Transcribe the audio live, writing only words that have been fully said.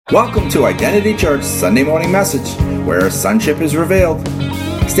Welcome to Identity Church Sunday Morning Message, where sonship is revealed.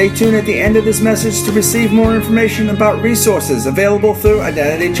 Stay tuned at the end of this message to receive more information about resources available through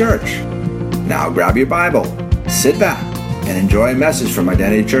Identity Church. Now grab your Bible, sit back, and enjoy a message from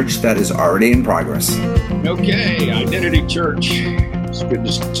Identity Church that is already in progress. Okay, Identity Church. It's good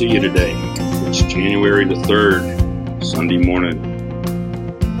to see you today. It's January the 3rd, Sunday morning.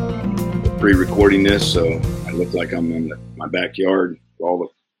 We're pre-recording this, so I look like I'm in my backyard with all the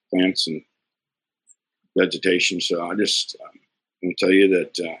plants and vegetation. So I just want to tell you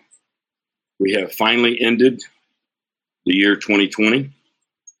that we have finally ended the year 2020.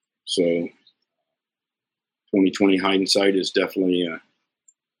 So 2020 hindsight is definitely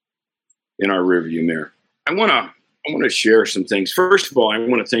in our rearview mirror. I want to share some things. First of all, I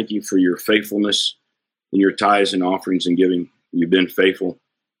want to thank you for your faithfulness in your tithes and offerings and giving. You've been faithful.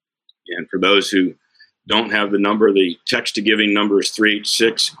 And for those who don't have the number, the text to giving number is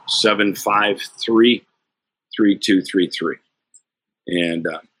 386-753-3233. And,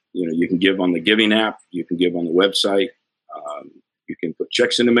 you can give on the giving app. You can give on the website. You can put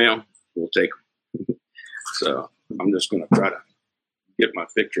checks in the mail. We'll take them. So I'm just going to try to get my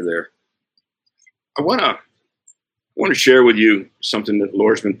picture there. I want to share with you something that the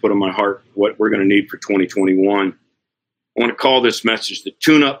Lord's been put on my heart, what we're going to need for 2021. I want to call this message the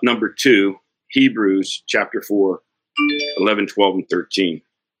tune-up number 2, Hebrews chapter 4, 11, 12, and 13.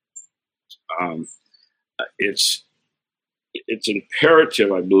 It's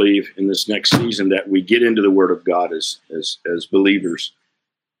imperative, I believe, in this next season that we get into the Word of God as believers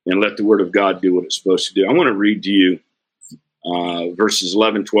and let the Word of God do what it's supposed to do. I want to read to you verses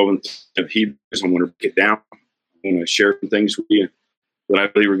 11, 12, and 13 of Hebrews. I'm going to break it down. I'm going to share some things with you that I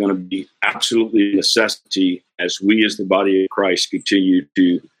believe are going to be absolutely a necessity as we as the body of Christ continue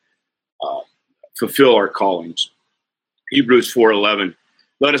to fulfill our callings. Hebrews 4:11.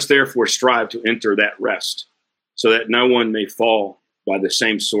 Let us therefore strive to enter that rest, so that no one may fall by the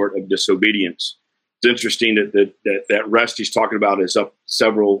same sort of disobedience. It's interesting that rest he's talking about is up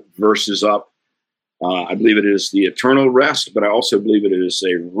several verses up. I believe it is the eternal rest, but I also believe it is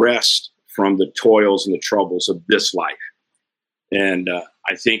a rest from the toils and the troubles of this life. And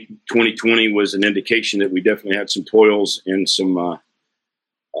I think 2020 was an indication that we definitely had some toils and some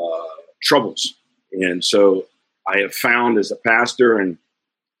troubles. And so I have found as a pastor and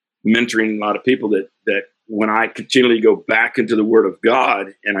mentoring a lot of people that when I continually go back into the Word of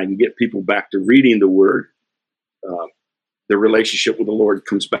God and I can get people back to reading the Word, the relationship with the Lord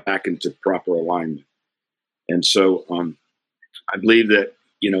comes back into proper alignment. And so I believe that,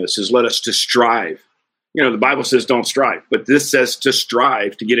 it says, let us to strive. The Bible says don't strive, but this says to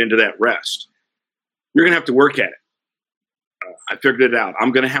strive to get into that rest. You're going to have to work at it. I figured it out.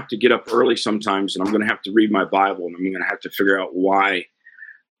 I'm going to have to get up early sometimes, and I'm going to have to read my Bible, and I'm going to have to figure out why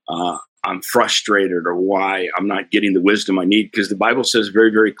I'm frustrated or why I'm not getting the wisdom I need, because the Bible says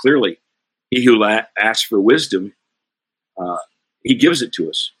very, very clearly, he who asks for wisdom, he gives it to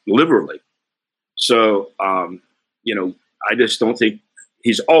us liberally. So, I just don't think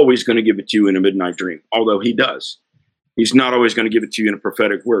he's always going to give it to you in a midnight dream, although he does. He's not always going to give it to you in a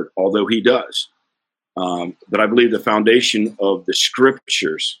prophetic word, although he does. But I believe the foundation of the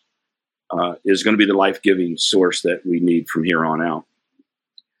scriptures is going to be the life-giving source that we need from here on out.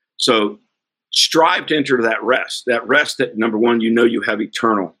 So strive to enter that rest that, number one, you have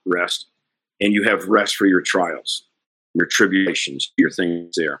eternal rest, and you have rest for your trials, your tribulations, your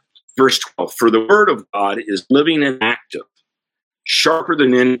things there. Verse 12, for the word of God is living and active, sharper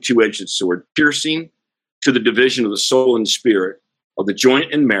than any two-edged sword, piercing to the division of the soul and spirit, of the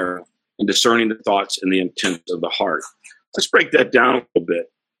joint and marrow, and discerning the thoughts and the intent of the heart. Let's break that down a little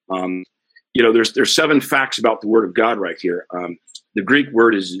bit. There's 7 facts about the word of God right here. The Greek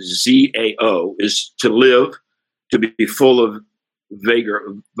word is zao, is to live, to be full of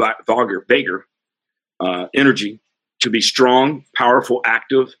vigor, energy, to be strong, powerful,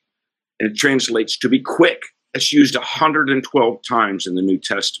 active, and it translates to be quick. It's used 112 times in the New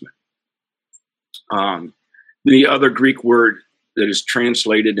Testament. The other Greek word that is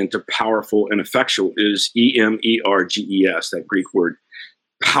translated into powerful and effectual is emerges, that Greek word,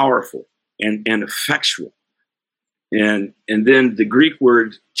 powerful and effectual. And then the Greek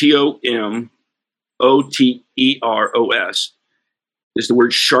word tomoteros is the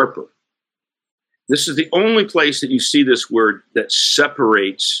word sharper. This is the only place that you see this word that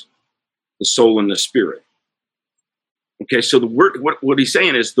separates the soul and the spirit. Okay, so the word, what he's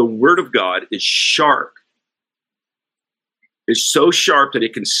saying is the word of God is sharp. It's so sharp that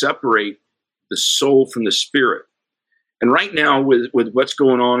it can separate the soul from the spirit. And right now, with what's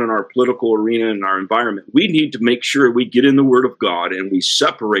going on in our political arena and our environment, we need to make sure we get in the Word of God and we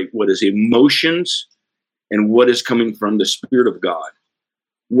separate what is emotions and what is coming from the Spirit of God.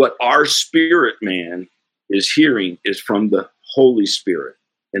 What our spirit man is hearing is from the Holy Spirit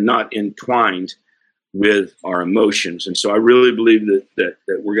and not entwined with our emotions. And so I really believe that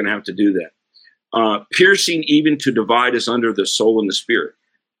we're going to have to do that. Piercing even to divide us under the soul and the spirit.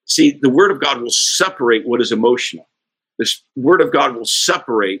 See, the Word of God will separate what is emotional. The Word of God will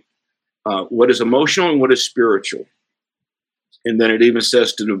separate what is emotional and what is spiritual. And then it even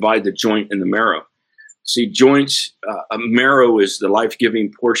says to divide the joint and the marrow. See, joints, a marrow is the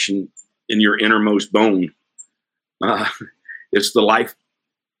life-giving portion in your innermost bone. It's the life.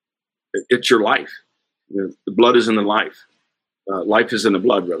 It's your life. The blood is in the life. Life is in the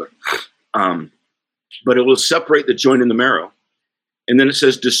blood, rather. But it will separate the joint and the marrow. And then it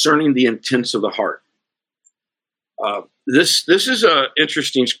says, discerning the intents of the heart. This is an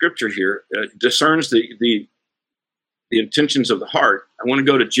interesting scripture here. Discerns the intentions of the heart. I want to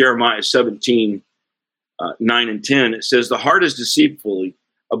go to Jeremiah 17, 9 and 10. It says, the heart is deceitfully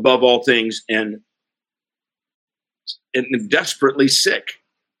above all things and desperately sick.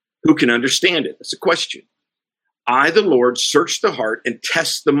 Who can understand it? That's a question. I, the Lord, search the heart and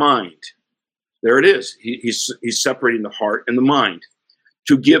test the mind. There it is. He's separating the heart and the mind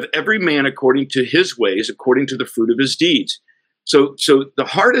to give every man according to his ways, according to the fruit of his deeds. So the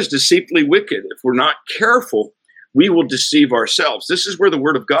heart is deceitfully wicked. If we're not careful, we will deceive ourselves. This is where the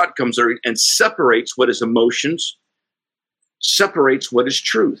Word of God comes in and separates what is emotions, separates what is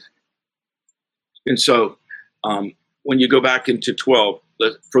truth. And so when you go back into 12,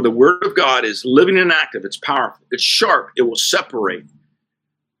 for the Word of God is living and active. It's powerful. It's sharp. It will separate,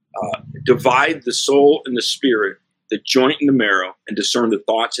 divide the soul and the spirit, the joint and the marrow, and discern the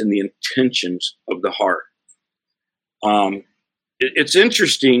thoughts and the intentions of the heart. It's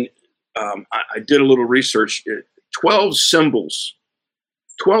interesting. I did a little research. 12 symbols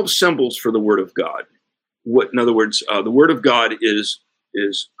for the Word of God. In other words, the Word of God is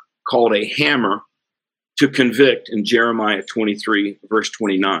called a hammer to convict in Jeremiah 23, verse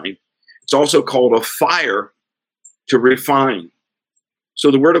 29. It's also called a fire to refine. So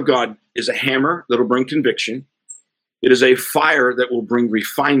the Word of God is a hammer that will bring conviction. It is a fire that will bring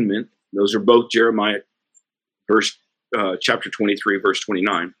refinement. Those are both Jeremiah chapter 23, verse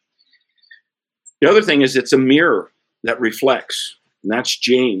 29. The other thing is it's a mirror that reflects, and that's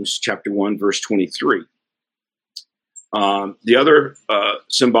James chapter 1, verse 23. The other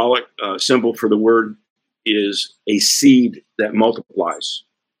symbolic symbol for the word is a seed that multiplies.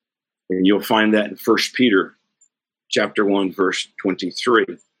 And you'll find that in 1 Peter chapter 1, verse 23.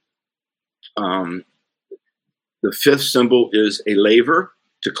 The fifth symbol is a laver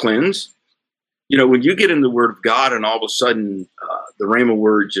to cleanse. You know, when you get in the Word of God and all of a sudden the Rhema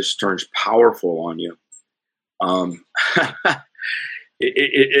word just turns powerful on you,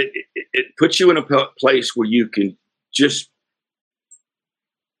 it puts you in a place where you can just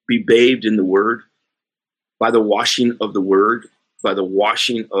be bathed in the Word, by the washing of the Word, by the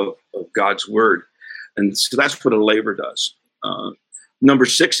washing of God's Word. And so that's what a laver does. Number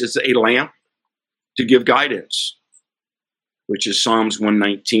 6 is a lamp to give guidance, which is Psalms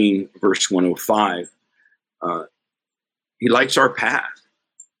 119, verse 105. He lights our path.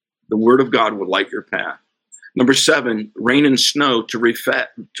 The Word of God will light your path. Number 7, rain and snow to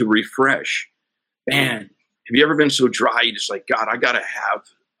refresh. Man, have you ever been so dry? You just like, God, I gotta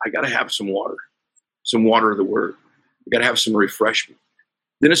have some water of the Word. I gotta have some refreshment.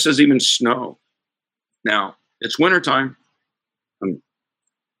 Then it says even snow. Now it's wintertime.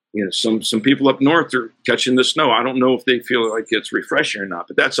 Some people up north are catching the snow. I don't know if they feel like it's refreshing or not,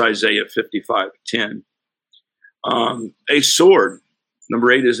 but that's Isaiah 55:10. A sword.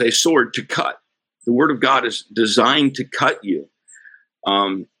 Number 8 is a sword to cut. The Word of God is designed to cut you.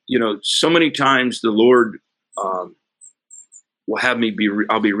 So many times the Lord will have me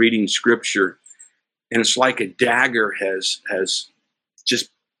I'll be reading scripture, and it's like a dagger has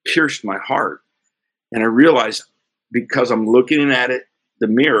just pierced my heart. And I realize because I'm looking at it, the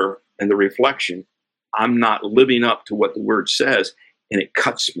mirror and the reflection, I'm not living up to what the Word says, and it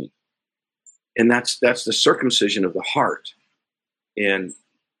cuts me. And that's the circumcision of the heart. And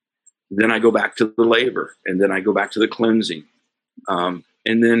then I go back to the labor, and then I go back to the cleansing. And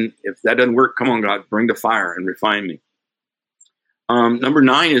then if that doesn't work, come on, God, bring the fire and refine me. Number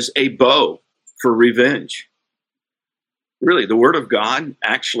 9 is a bow for revenge. Really, the Word of God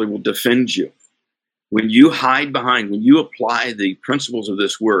actually will defend you. When you when you apply the principles of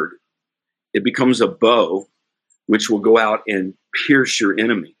this Word, it becomes a bow which will go out and pierce your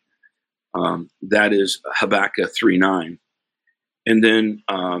enemy. That is Habakkuk 3:9. And then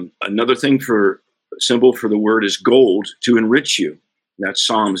another thing for symbol for the word is gold to enrich you. That's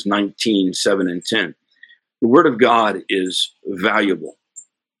Psalms 19:7 and 10. The word of God is valuable.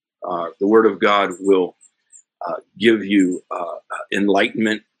 The word of God will give you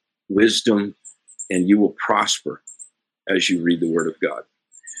enlightenment, wisdom, and you will prosper as you read the word of God.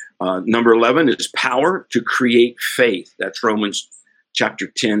 Number 11 is power to create faith. That's Romans chapter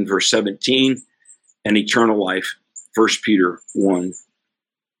 10, verse 17, and eternal life, 1 Peter 1,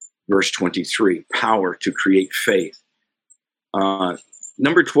 verse 23. Power to create faith.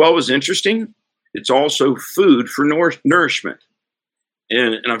 Number 12 is interesting. It's also food for nourishment.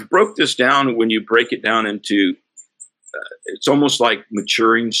 And I've broke this down. When you break it down into, it's almost like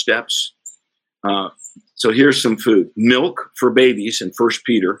maturing steps. So here's some food. Milk for babies in 1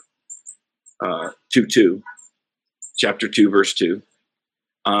 Peter 2:2, chapter 2, verse 2.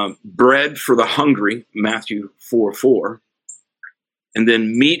 Bread for the hungry, Matthew 4:4. And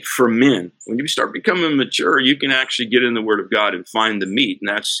then meat for men. When you start becoming mature, you can actually get in the Word of God and find the meat. And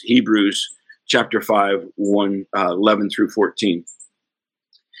that's Hebrews chapter 5, 11 through 14.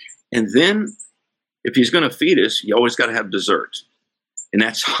 And then, if he's going to feed us, you always got to have dessert. And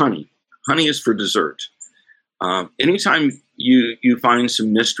that's honey. Honey is for dessert. Anytime you find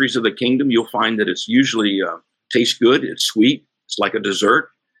some mysteries of the kingdom, you'll find that it's usually tastes good. It's sweet. It's like a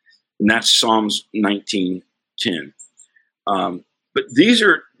dessert. And that's Psalms 19:10. But these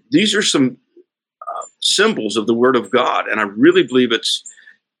are some symbols of the Word of God. And I really believe it's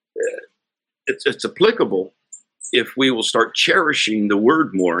applicable if we will start cherishing the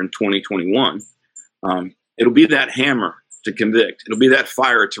Word more in 2021. It'll be that hammer to convict. It'll be that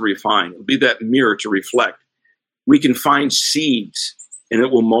fire to refine. It'll be that mirror to reflect. We can find seeds and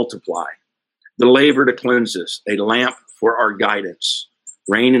it will multiply. The laver to cleanse us, a lamp for our guidance,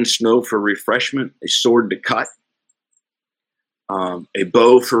 rain and snow for refreshment, a sword to cut, a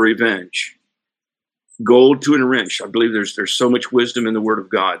bow for revenge, gold to enrich. I believe there's so much wisdom in the Word of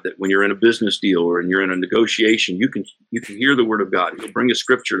God that when you're in a business deal or you're in a negotiation, you can hear the Word of God. He'll bring a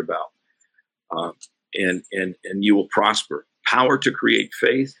scripture about, and you will prosper. Power to create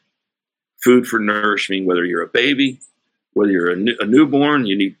faith, food for nourishment. Whether you're a baby, whether you're a newborn,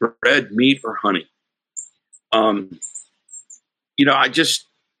 you need bread, meat, or honey.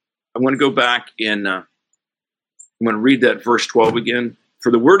 I want to go back and I'm going to read that verse 12 again.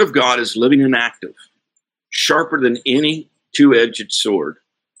 For the Word of God is living and active, sharper than any two-edged sword,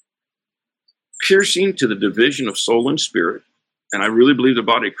 piercing to the division of soul and spirit. And I really believe the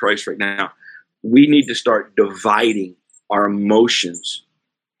body of Christ right now, we need to start dividing our emotions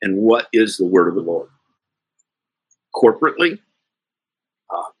and what is the word of the Lord. Corporately,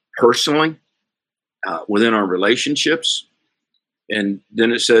 personally, within our relationships. And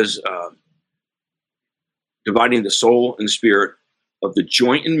then it says, dividing the soul and spirit of the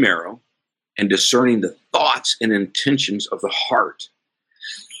joint and marrow, and discerning the thoughts and intentions of the heart.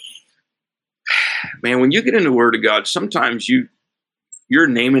 Man, when you get in the Word of God, sometimes you're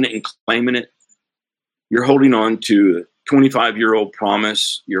naming it and claiming it. You're holding on to a 25-year-old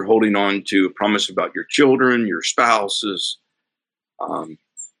promise. You're holding on to a promise about your children, your spouses,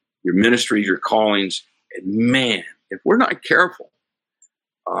 your ministry, your callings. And man, if we're not careful,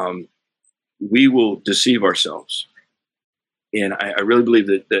 we will deceive ourselves. And I really believe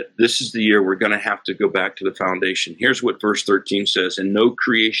that this is the year we're going to have to go back to the foundation. Here's what verse 13 says, and no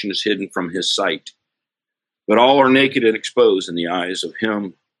creation is hidden from his sight, but all are naked and exposed in the eyes of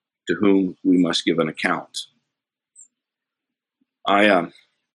him to whom we must give an account. I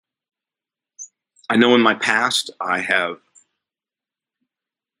know in my past I have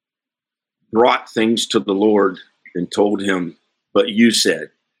brought things to the Lord and told him, but you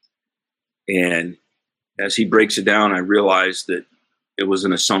said. And as he breaks it down, I realized that it was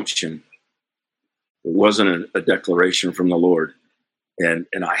an assumption. It wasn't a declaration from the Lord. And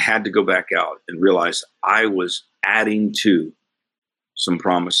I had to go back out and realize I was adding to some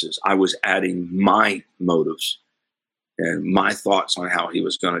promises. I was adding my motives and my thoughts on how he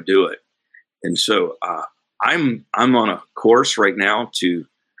was going to do it. And so I'm on a course right now to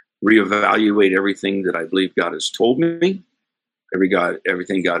reevaluate everything that I believe God has told me.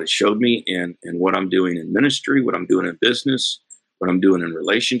 Everything God has showed me, and what I'm doing in ministry, what I'm doing in business, what I'm doing in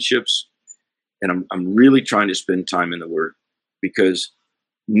relationships. And I'm really trying to spend time in the Word, because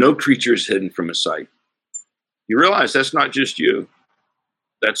no creature is hidden from his sight. You realize that's not just you.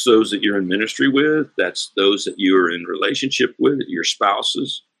 That's those that you're in ministry with. That's those that you are in relationship with, your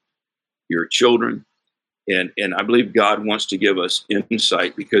spouses, your children. And I believe God wants to give us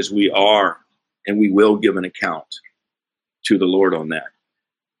insight, because we are and we will give an account to the Lord on that.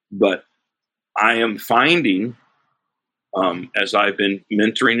 But I am finding, as I've been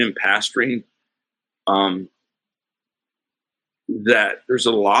mentoring and pastoring, that there's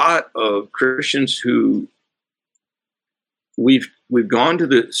a lot of Christians who we've gone to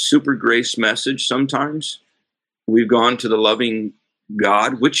the super grace message sometimes. We've gone to the loving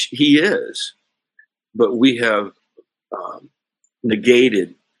God, which he is, but we have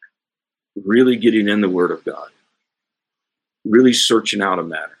negated really getting in the Word of God, really searching out a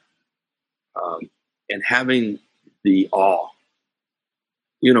matter, and having the awe.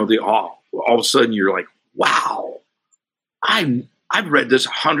 The awe. All of a sudden, you're like, "Wow, I've read this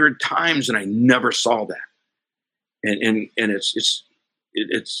 100 times and I never saw that." And it's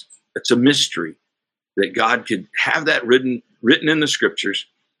a mystery that God could have that written in the Scriptures,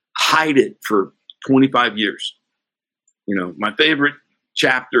 hide it for 25 years. My favorite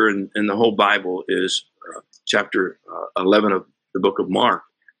chapter in the whole Bible is chapter 11 of the book of Mark.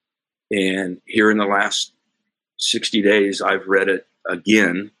 And here in the last 60 days, I've read it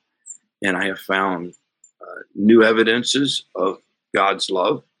again, and I have found new evidences of God's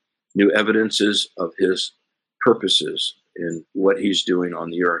love, new evidences of his purposes in what he's doing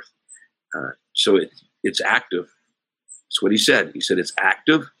on the earth. So it's active. That's what he said. He said it's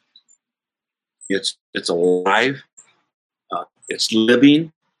active. It's alive. It's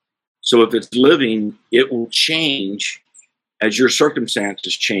living. So if it's living, it will change as your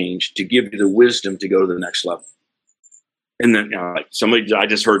circumstances change to give you the wisdom to go to the next level. And then, I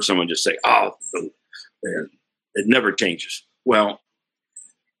just heard someone just say, "Oh, it never changes." Well,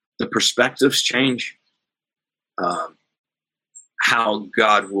 the perspectives change. How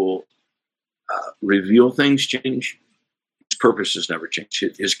God will reveal things change. His purposes never change.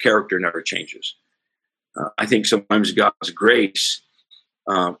 His character never changes. I think sometimes God's grace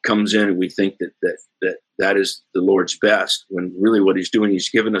comes in and we think that is the Lord's best, when really what he's doing, he's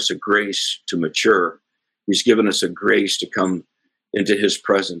given us a grace to mature. He's given us a grace to come into his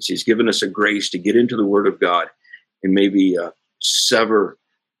presence. He's given us a grace to get into the Word of God and maybe sever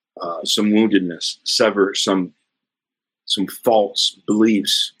some woundedness, sever some false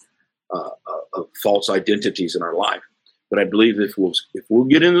beliefs, of false identities in our life. But I believe if we'll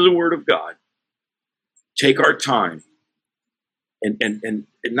get into the Word of God, take our time, and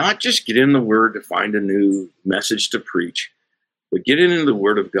not just get in the Word to find a new message to preach, but get into the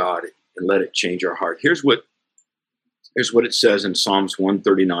Word of God and let it change our heart. Here's what it says in Psalms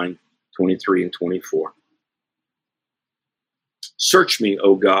 139, 23 and 24. "Search me,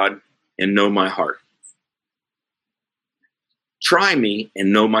 O God, and know my heart. Try me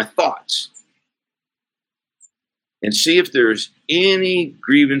and know my thoughts, and see if there's any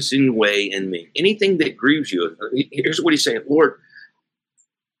grievous way in me." Anything that grieves you. Here's what he's saying: Lord,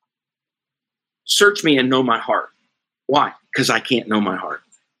 search me and know my heart. Why? Because I can't know my heart.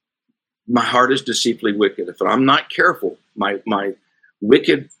 My heart is deceitfully wicked. If I'm not careful, my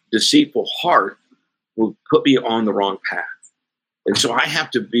wicked, deceitful heart will put me on the wrong path. And so I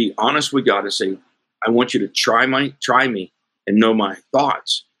have to be honest with God and say, I want you to try me and know my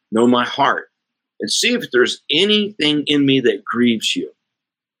thoughts, know my heart, and see if there's anything in me that grieves you.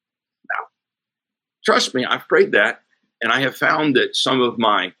 Now, trust me, I've prayed that, and I have found that some of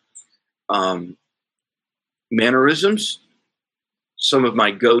my mannerisms, some of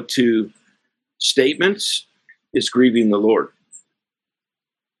my go-to statements is grieving the Lord.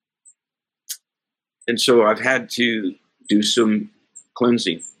 And so I've had to do some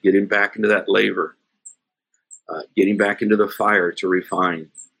cleansing, getting back into that laver, getting back into the fire to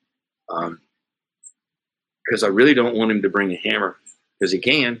refine. Because I really don't want him to bring a hammer, because he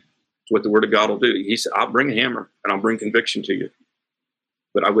can. It's what the Word of God will do. He said, I'll bring a hammer and I'll bring conviction to you.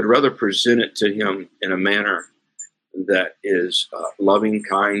 But I would rather present it to him in a manner that is loving,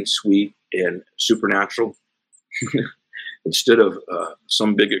 kind, sweet, and supernatural, instead of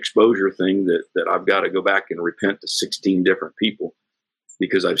some big exposure thing that I've got to go back and repent to 16 different people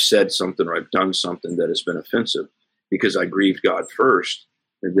because I've said something or I've done something that has been offensive, because I grieved God first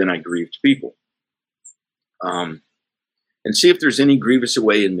and then I grieved people. And see if there's any grievous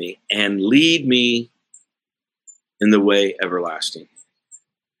way in me, and lead me in the way everlasting.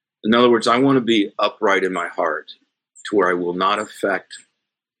 In other words, I want to be upright in my heart to where I will not affect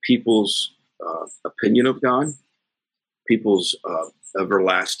people's opinion of God. People's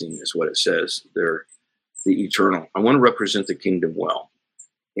everlasting is what it says. They're the eternal. I want to represent the kingdom well.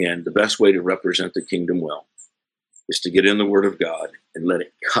 And the best way to represent the kingdom well is to get in the Word of God and let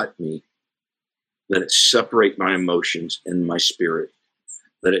it cut me. Let it separate my emotions and my spirit.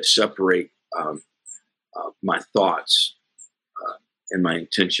 Let it separate my thoughts and my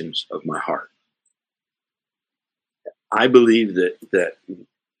intentions of my heart. I believe that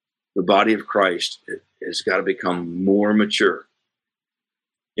the body of Christ has got to become more mature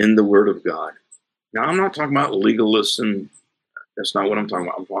in the Word of God. Now, I'm not talking about legalism. That's not what I'm talking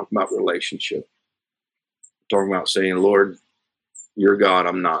about. I'm talking about relationship. I'm talking about saying, Lord, you're God,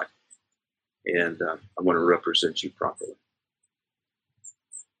 I'm not. And I want to represent you properly.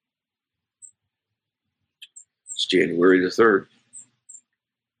 It's January the 3rd,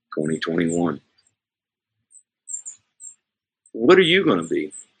 2021. What are you going to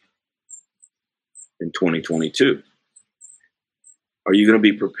be in 2022? Are you going to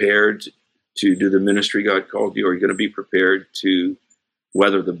be prepared to do the ministry God called you? Are you going to be prepared to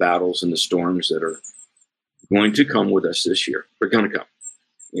weather the battles and the storms that are going to come with us this year? They're going to come.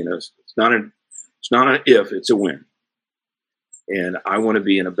 You know, it's not an if, it's a when. And I want to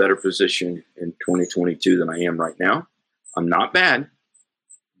be in a better position in 2022 than I am right now. I'm not bad,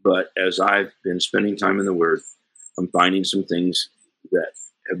 but as I've been spending time in the Word, I'm finding some things that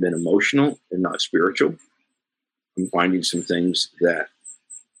have been emotional and not spiritual. I'm finding some things that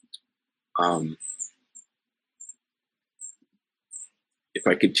if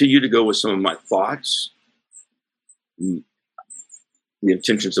I continue to go with some of my thoughts, the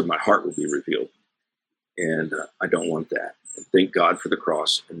intentions of my heart will be revealed. And I don't want that. And thank God for the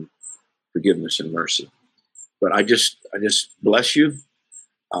cross and forgiveness and mercy. But I just bless you.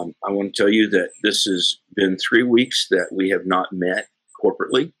 I want to tell you that this has been 3 weeks that we have not met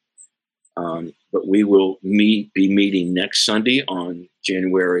corporately. But we will be meeting next Sunday on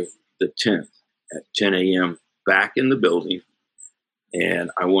January the 10th at 10 a.m. back in the building.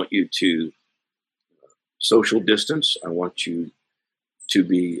 And I want you to social distance. I want you to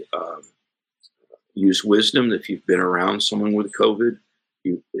be use wisdom. If you've been around someone with COVID,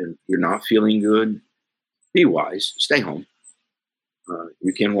 you're not feeling good, be wise. Stay home.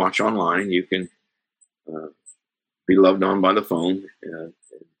 You can watch online. You can be loved on by the phone.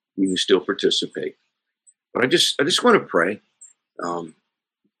 You can still participate. But I just want to pray. I'm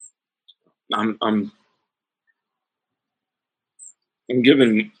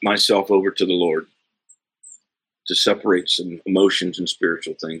giving myself over to the Lord to separate some emotions and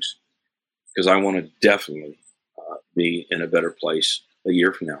spiritual things, because I want to definitely be in a better place a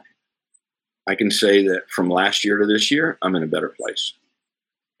year from now. I can say that from last year to this year, I'm in a better place.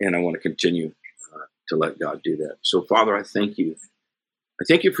 And I want to continue to let God do that. So, Father, I thank you. I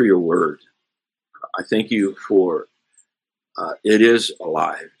thank you for your word. I thank you for it is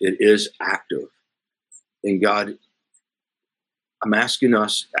alive. It is active. And God, I'm asking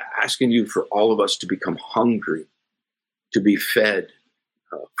you for all of us to become hungry, to be fed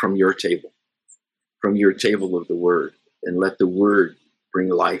from your table of the word, and let the word bring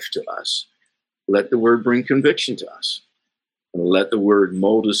life to us. Let the word bring conviction to us, and let the word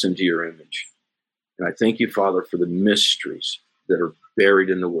mold us into your image. And I thank you, Father, for the mysteries that are buried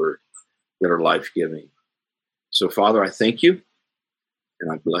in the word that are life-giving. So, Father, I thank you, and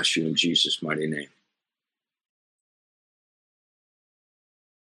I bless you in Jesus' mighty name.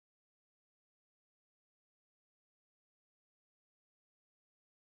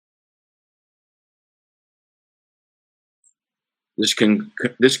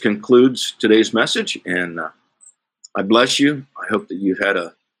 This concludes today's message, and I bless you. I hope that you've had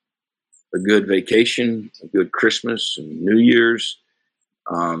a good vacation, a good Christmas and New Year's.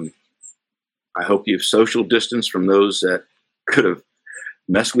 I hope you've social distanced from those that could have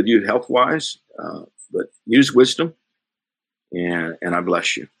messed with you health-wise, but use wisdom, and I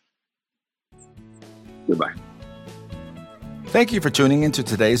bless you. Goodbye. Thank you for tuning into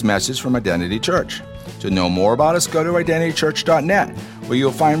today's message from Identity Church. To know more about us, go to identitychurch.net, where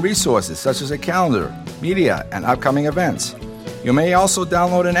you'll find resources such as a calendar, media, and upcoming events. You may also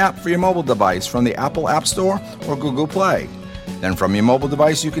download an app for your mobile device from the Apple App Store or Google Play. Then from your mobile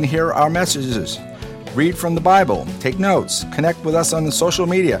device, you can hear our messages, read from the Bible, take notes, connect with us on the social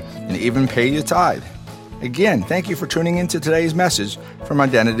media, and even pay your tithe. Again, thank you for tuning into today's message from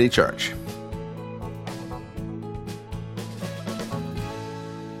Identity Church.